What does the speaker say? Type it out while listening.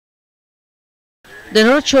The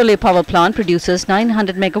Norochcholai power plant produces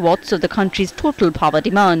 900 megawatts of the country's total power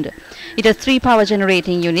demand. It has 3 power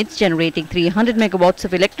generating units generating 300 megawatts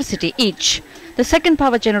of electricity each. The second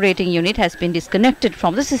power generating unit has been disconnected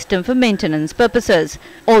from the system for maintenance purposes.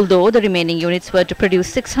 Although the remaining units were to produce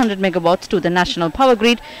 600 megawatts to the national power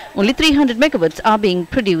grid, only 300 megawatts are being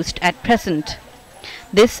produced at present.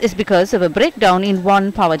 This is because of a breakdown in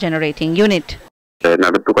one power generating unit.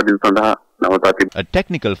 A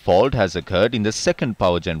technical fault has occurred in the second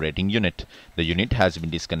power generating unit. The unit has been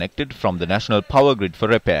disconnected from the national power grid for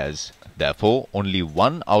repairs. Therefore, only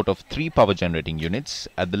 1 out of 3 power generating units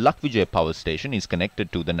at the Lakvijay power station is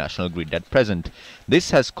connected to the national grid at present. This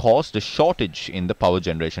has caused a shortage in the power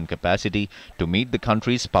generation capacity to meet the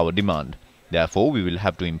country's power demand. Therefore, we will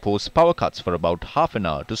have to impose power cuts for about half an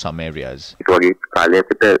hour to some areas.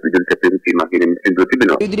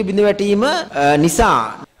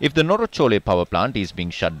 If the Norochcholai power plant is being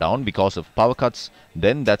shut down because of power cuts,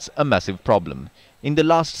 then that's a massive problem. In the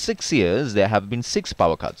last 6 years, there have been 6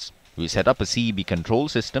 power cuts. We set up a CEB control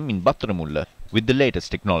system in Battaramulla with the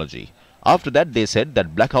latest technology. After that, they said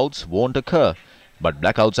that blackouts won't occur. But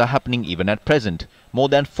blackouts are happening even at present. More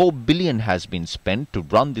than 4 billion has been spent to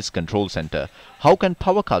run this control center. How can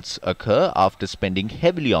power cuts occur after spending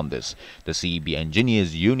heavily on this? The CEB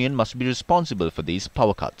Engineers Union must be responsible for these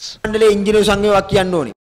power cuts.